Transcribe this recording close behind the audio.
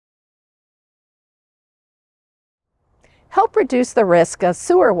Help reduce the risk of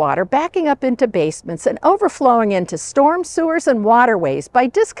sewer water backing up into basements and overflowing into storm sewers and waterways by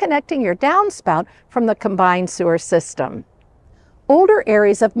disconnecting your downspout from the combined sewer system. Older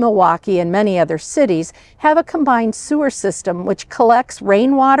areas of Milwaukee and many other cities have a combined sewer system which collects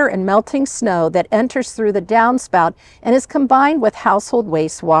rainwater and melting snow that enters through the downspout and is combined with household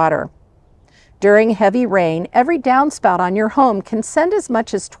wastewater. During heavy rain, every downspout on your home can send as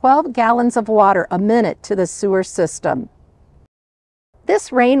much as 12 gallons of water a minute to the sewer system.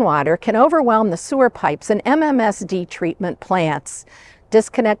 This rainwater can overwhelm the sewer pipes and MMSD treatment plants.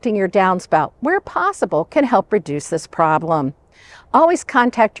 Disconnecting your downspout where possible can help reduce this problem. Always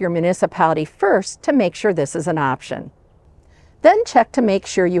contact your municipality first to make sure this is an option. Then check to make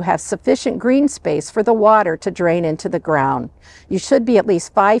sure you have sufficient green space for the water to drain into the ground. You should be at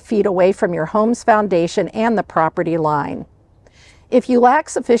least 5 feet away from your home's foundation and the property line. If you lack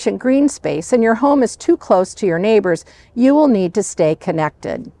sufficient green space and your home is too close to your neighbors, you will need to stay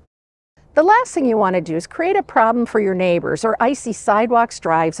connected. The last thing you want to do is create a problem for your neighbors or icy sidewalks,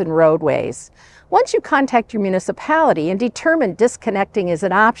 drives, and roadways. Once you contact your municipality and determine disconnecting is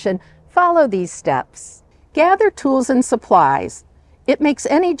an option, follow these steps. Gather tools and supplies. It makes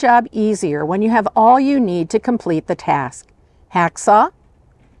any job easier when you have all you need to complete the task. Hacksaw,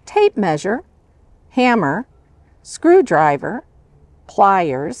 tape measure, hammer, screwdriver,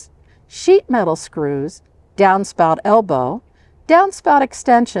 pliers, sheet metal screws, downspout elbow, downspout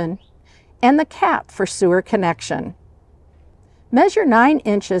extension, and the cap for sewer connection. Measure 9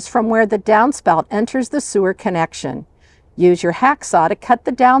 inches from where the downspout enters the sewer connection. Use your hacksaw to cut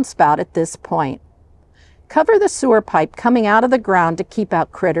the downspout at this point. Cover the sewer pipe coming out of the ground to keep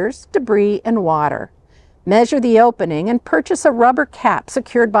out critters, debris, and water. Measure the opening and purchase a rubber cap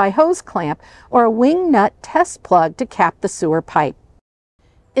secured by hose clamp or a wing nut test plug to cap the sewer pipe.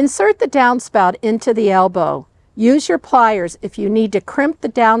 Insert the downspout into the elbow. Use your pliers if you need to crimp the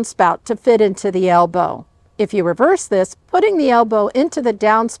downspout to fit into the elbow. If you reverse this, putting the elbow into the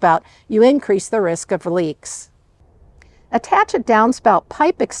downspout, you increase the risk of leaks. Attach a downspout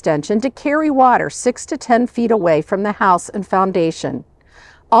pipe extension to carry water 6 to 10 feet away from the house and foundation.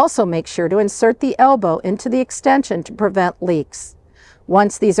 Also make sure to insert the elbow into the extension to prevent leaks.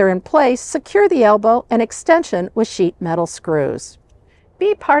 Once these are in place, secure the elbow and extension with sheet metal screws.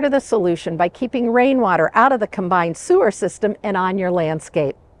 Be part of the solution by keeping rainwater out of the combined sewer system and on your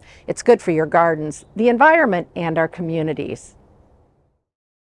landscape. It's good for your gardens, the environment, and our communities.